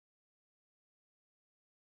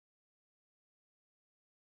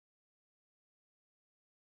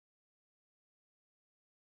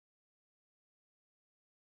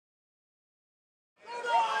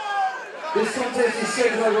This contest is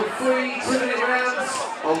scheduled over 3 2-minute rounds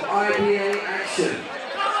of IBA action.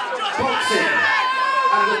 Boxing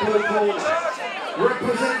at the blue corner,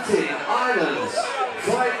 representing Ireland's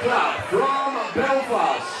Fight Club from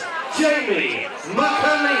Belfast, Jamie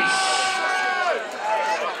McAleese.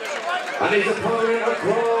 And his opponent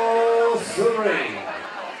across the ring,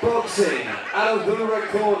 boxing out of the red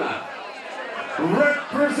corner,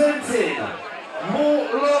 representing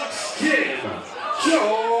Mortlock's Gym,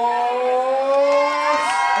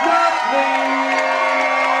 Nutley.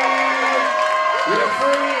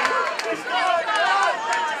 Referee.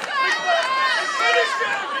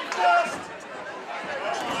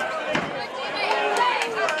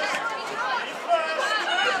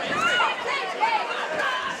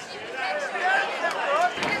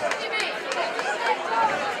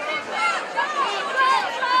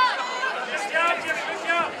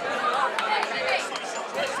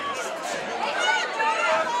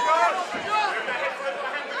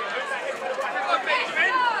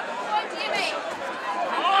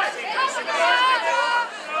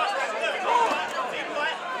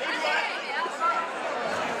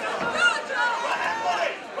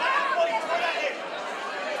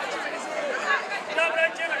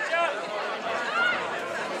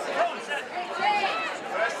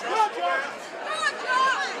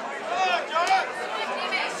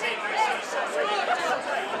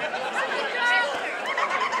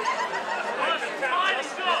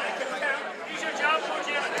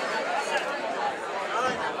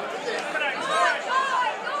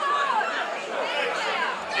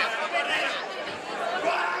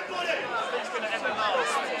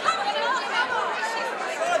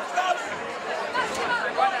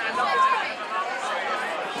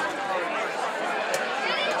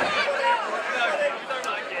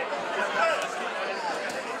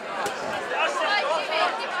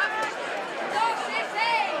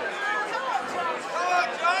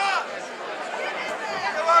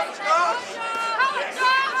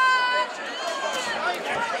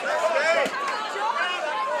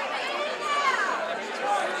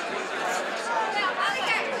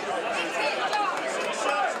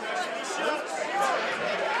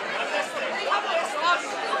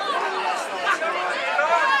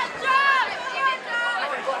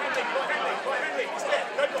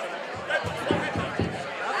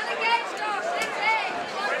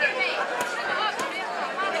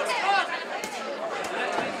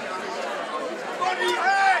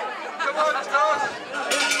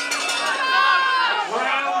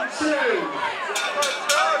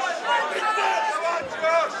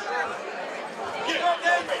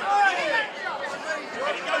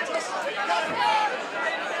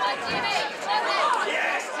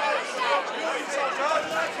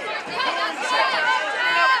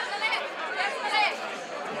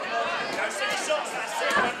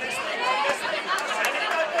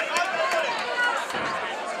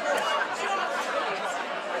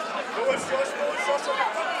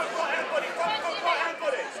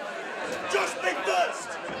 Just be first!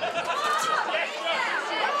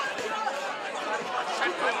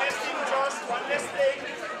 One less thing.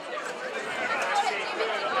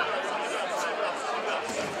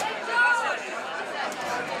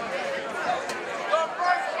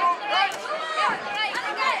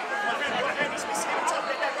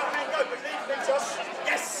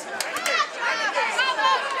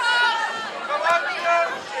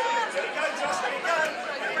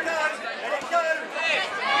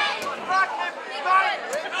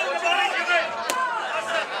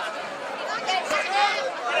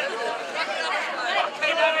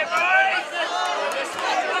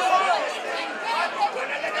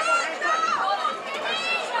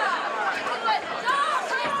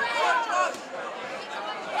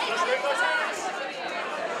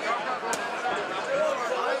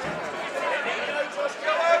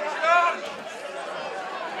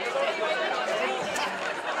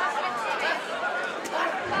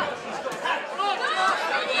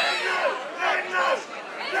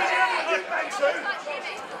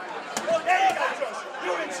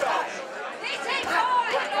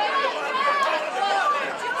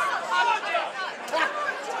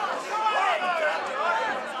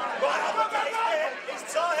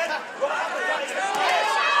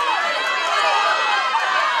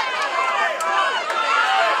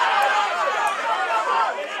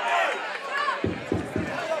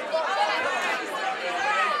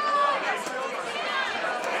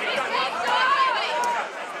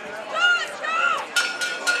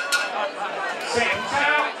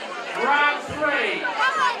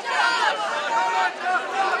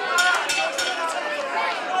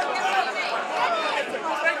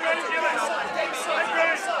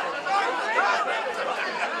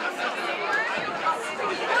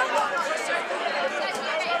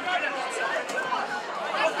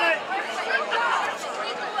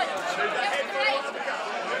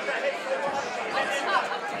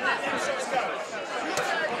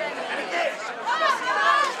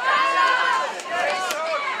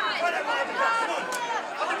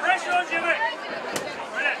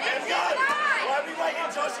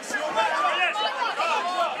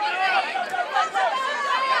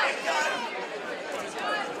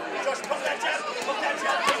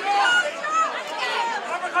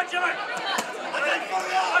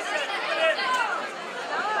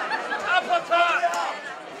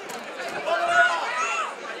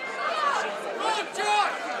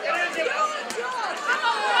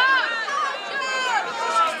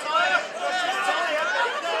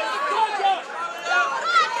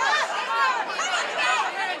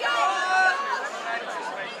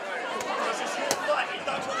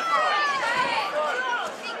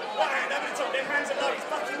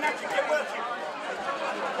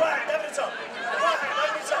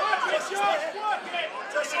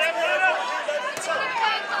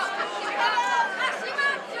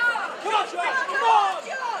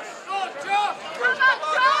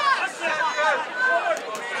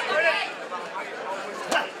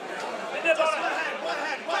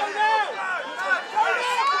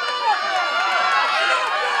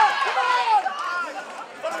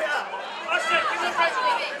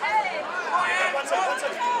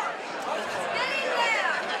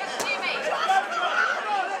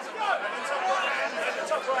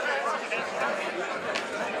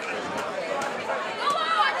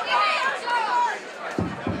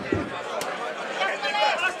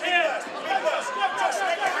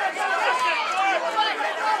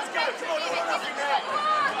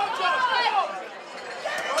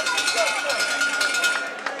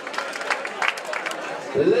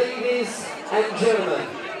 Ladies and gentlemen,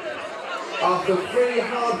 after 3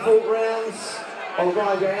 hard-fought rounds of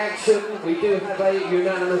IBA action, we do have a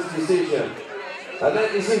unanimous decision. And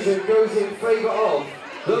that decision goes in favour of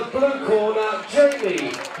the blue corner,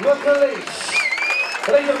 Jamie McAleese.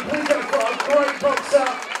 Ladies and gentlemen, please go for a great boxer,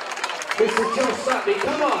 Mr. Josh Nutley.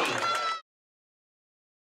 Come on.